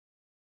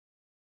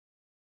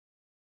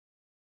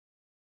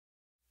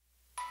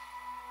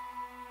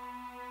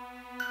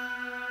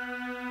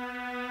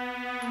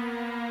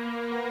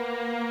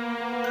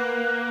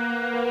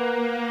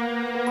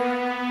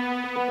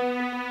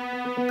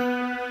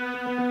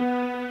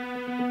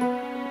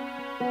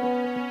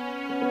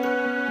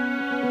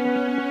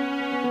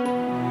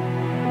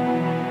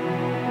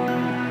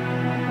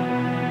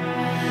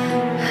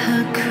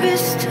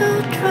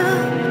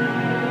backdrop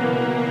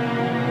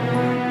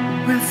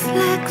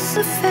reflects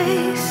a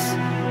face,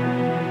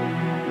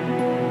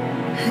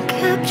 a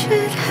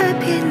captured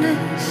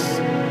happiness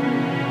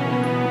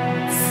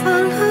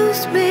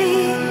follows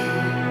me.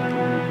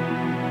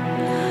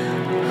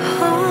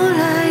 All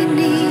I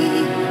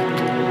need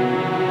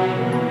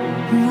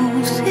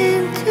moves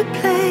into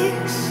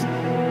place.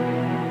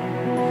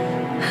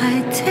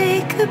 I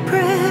take a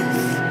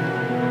breath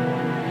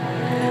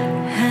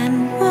and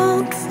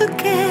won't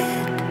forget.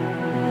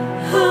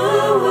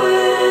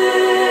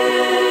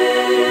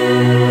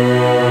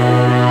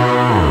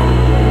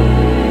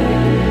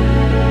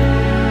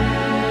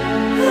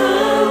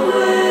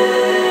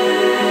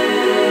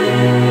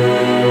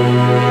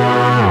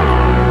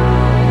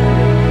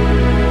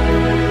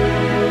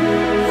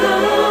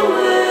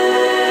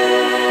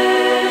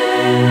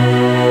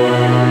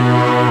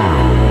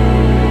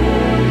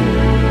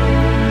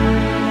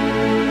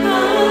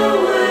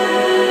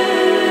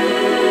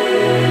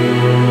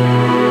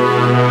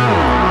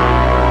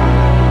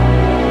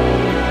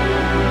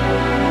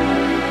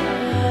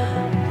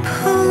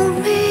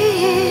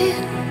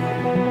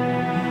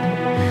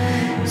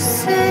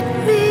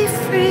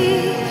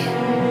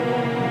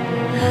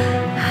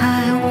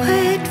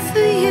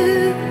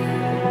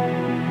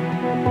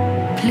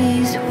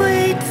 Please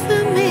wait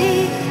for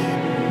me.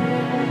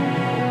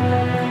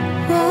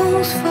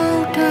 Walls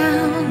fall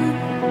down.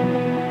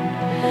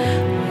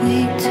 We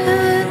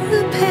turn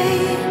the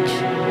page.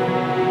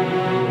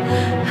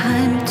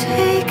 I'm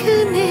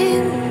taken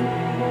in,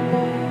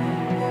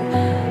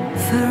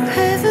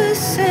 forever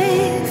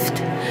saved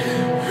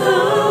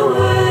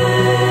away.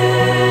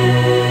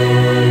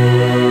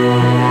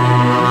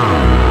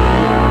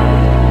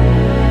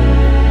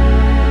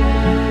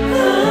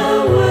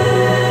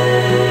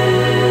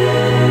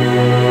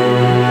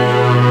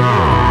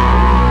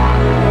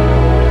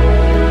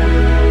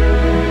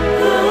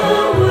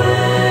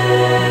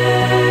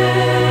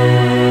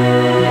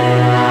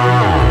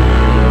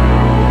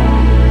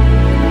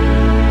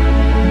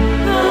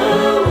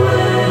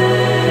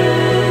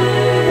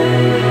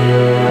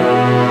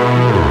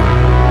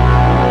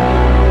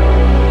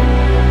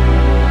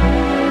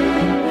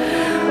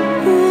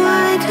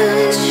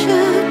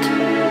 Shut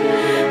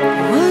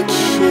what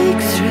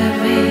shakes through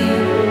me.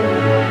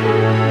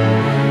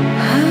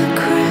 A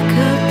crack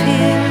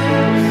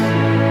appears.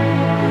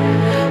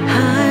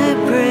 I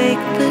break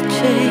the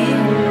chain.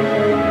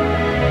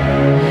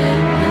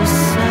 A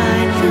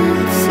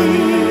silent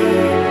sea.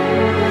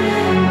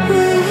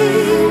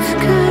 Waves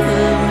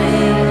cover me.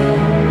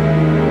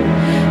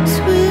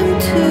 Swim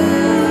to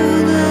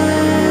the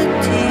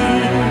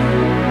deep.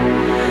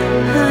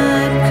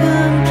 I'm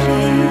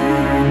complete.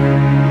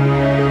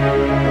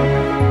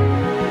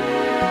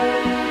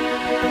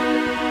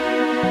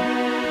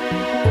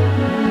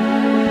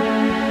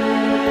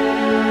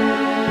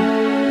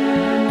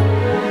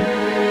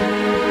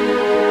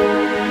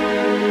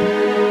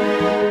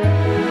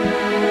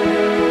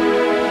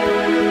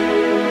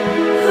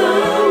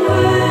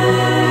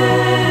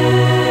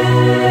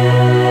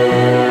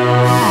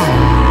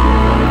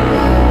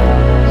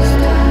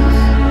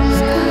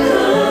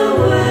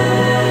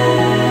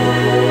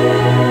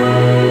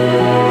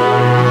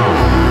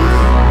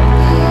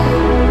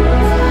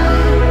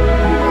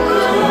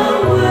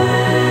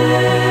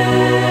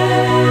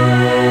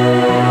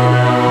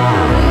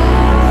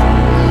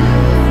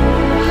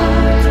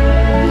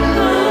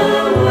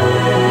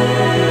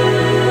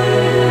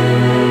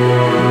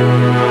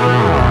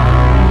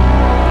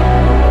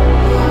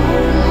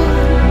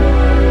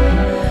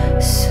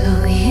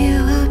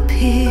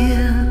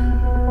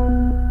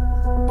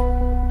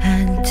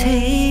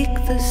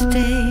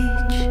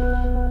 Stage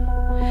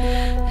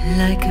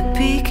like a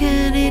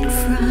beacon in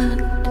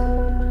front,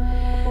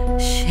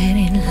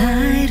 shining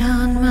light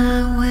on my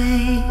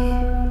way.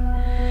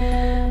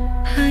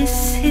 I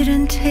sit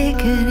and take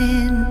it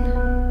in,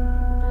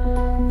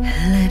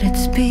 let it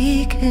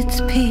speak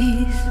its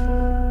peace.